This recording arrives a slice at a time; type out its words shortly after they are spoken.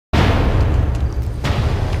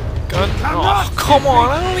gun? Oh, come on!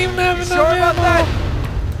 I don't even have enough ammo.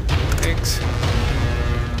 Thanks.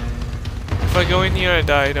 If I go in here, I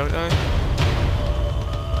die, don't I?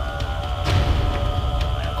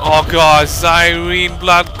 Oh god, siren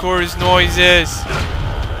blood course noises!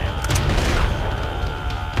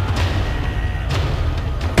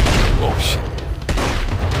 Oh shit.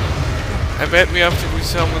 I bet we have to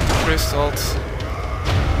resummon the crystals.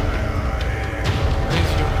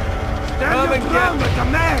 Come and get like a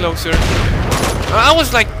man. Closer. I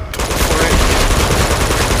was like going for it.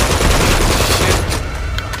 Shit.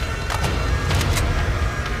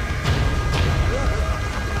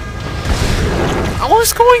 I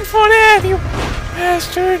was going for that, you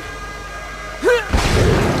bastard.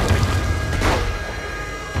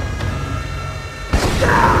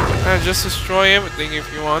 Just destroy everything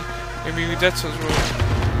if you want. Maybe that's what's wrong.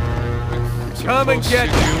 Come and get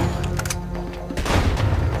you.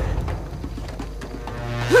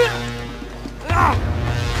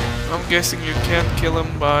 I'm guessing you can't kill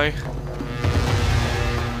him by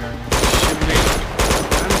shooting.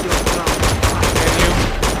 Can you?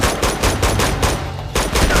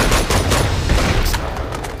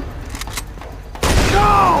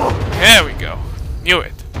 No! There we go. Knew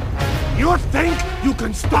it. You think you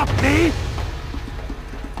can stop me?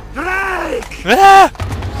 Drake! Ah!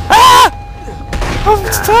 Ah! I'm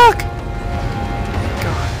stuck!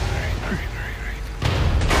 God. Alright.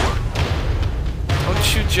 Don't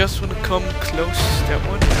you just want to come close, that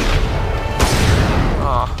one?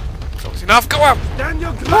 Ah. Close enough, go up! Stand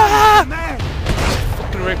your ground, Ah! man! He's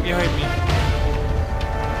fucking right behind me.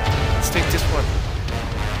 Let's take this one.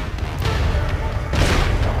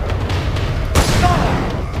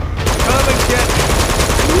 Come and get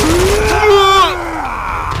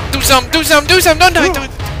Do some, don't die, don't.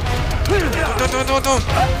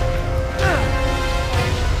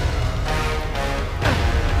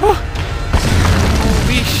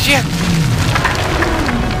 Holy shit!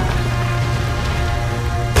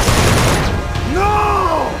 No!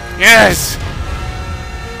 Yes!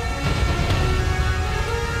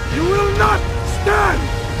 You will not stand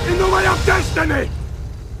in the way of destiny!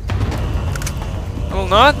 Will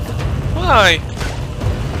not? Why?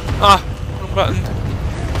 Ah, wrong button.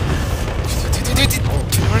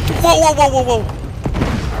 Whoa, whoa, whoa, whoa, whoa!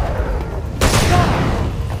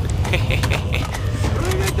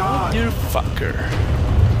 Bring it on! You fucker.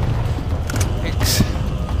 Thanks.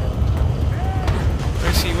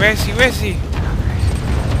 Where's he? Where's he? Where's he?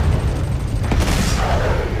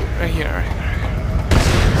 Right here, right here.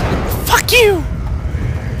 Fuck you!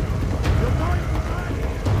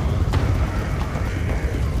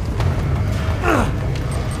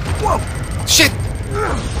 Whoa! Shit!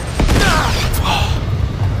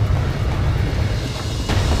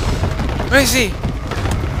 Where is he?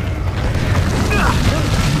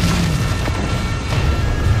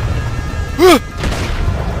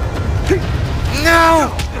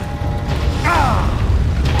 No!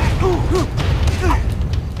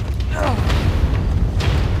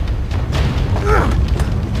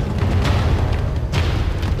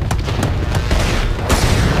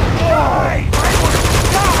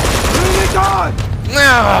 Bring it on!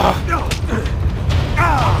 No!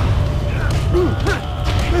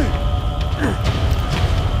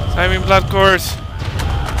 Timing blood course.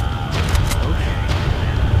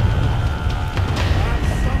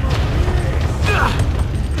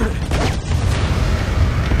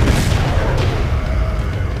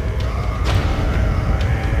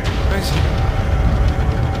 Where is he?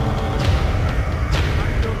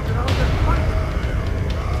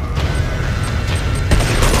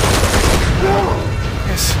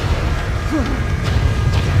 Yes.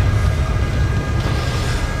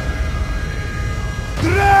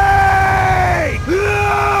 Drake!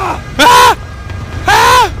 Ah!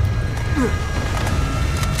 Ah!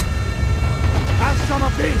 Have some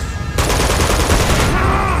of this!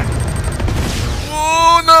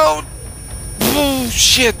 Oh no! Oh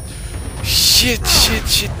shit! Shit! Shit!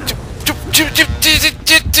 Shit!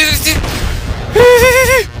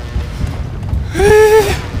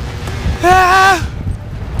 Ah!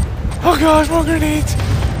 Oh god! More grenades!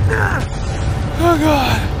 Oh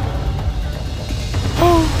god!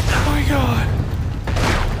 Oh my god!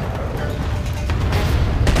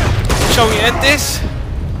 Shall we end this?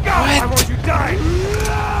 I want you dying!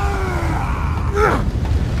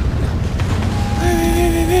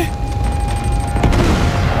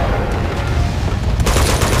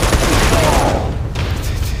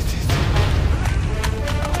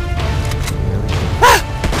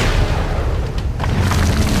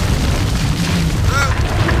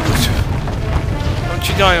 Don't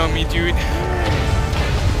you die on me, dude.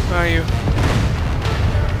 Where are you?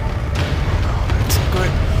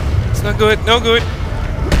 It's not good. No good.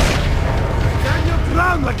 Stand your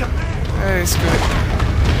ground like a... That is good.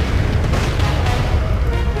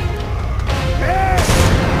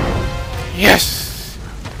 Yes!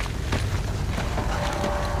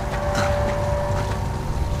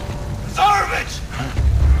 Garbage!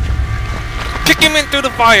 Kick him into the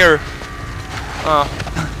fire! Ah.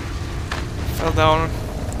 Fell down.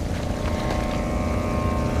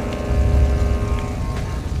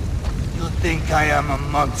 You think I am a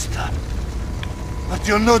monster? But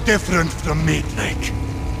you're no different from me, Drake.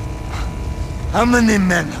 How many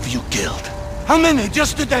men have you killed? How many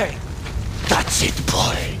just today? That's it,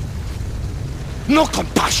 boy. No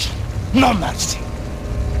compassion, no mercy.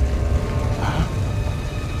 Huh?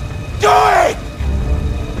 Do it!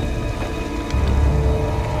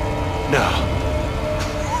 No.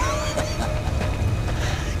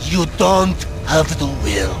 You don't have the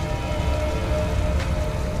will.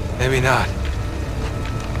 Maybe not.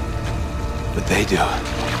 But they do.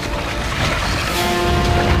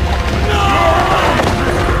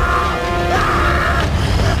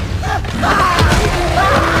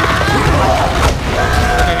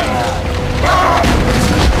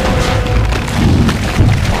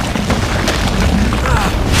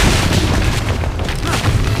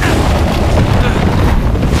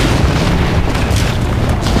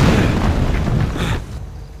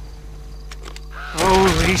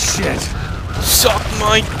 Holy shit! Suck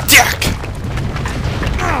my dick!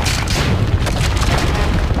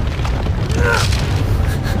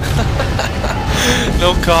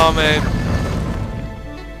 No comment.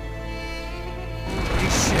 Holy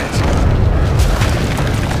shit!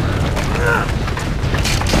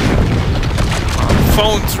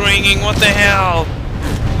 Phone's ringing, what the hell?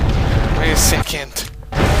 Wait a second.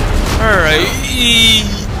 Alright.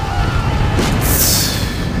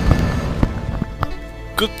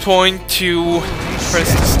 Good point to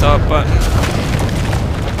press the stop button.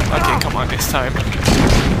 Okay, come on this time.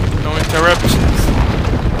 No interruptions.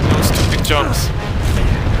 No stupid jumps.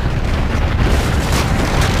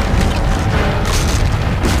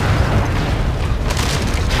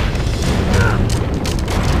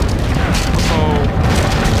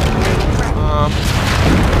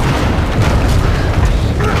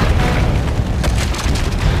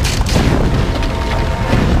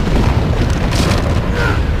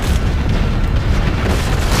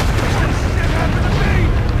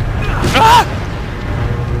 Ah!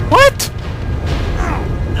 What?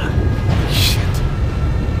 Shit.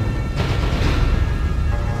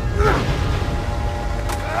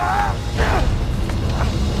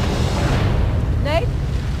 Nate?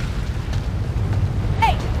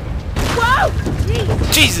 Hey! Whoa! Jeez!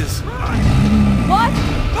 Jesus! What?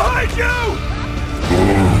 Behind you!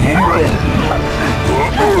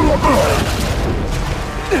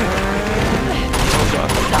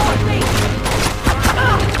 Stop me!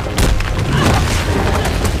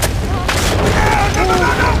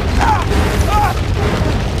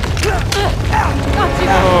 Got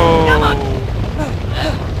you! Come on!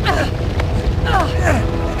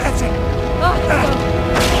 That's it!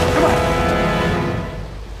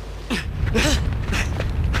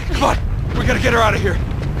 Come on! We gotta get her out of here!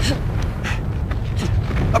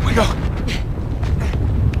 Up we go!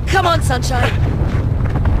 Come on, Sunshine!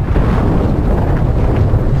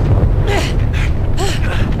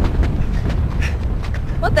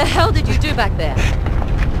 What the hell did you do back there?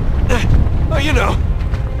 Oh, you know,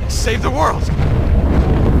 save the world!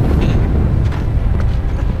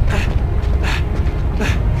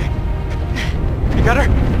 You got her?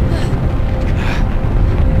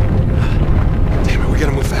 Damn it, we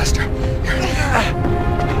gotta move faster. Here.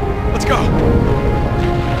 Let's go!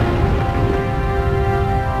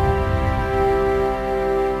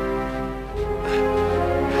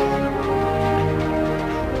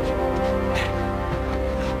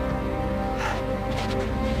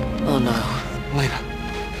 Oh no. Elena.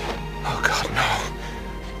 Oh God, no.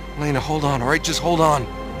 Elena, hold on, alright? Just hold on.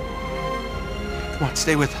 Come on,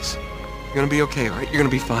 stay with us. You're gonna be okay, alright? You're gonna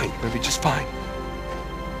be fine. You're gonna be just fine.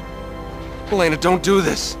 Elena, don't do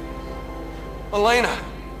this. Elena!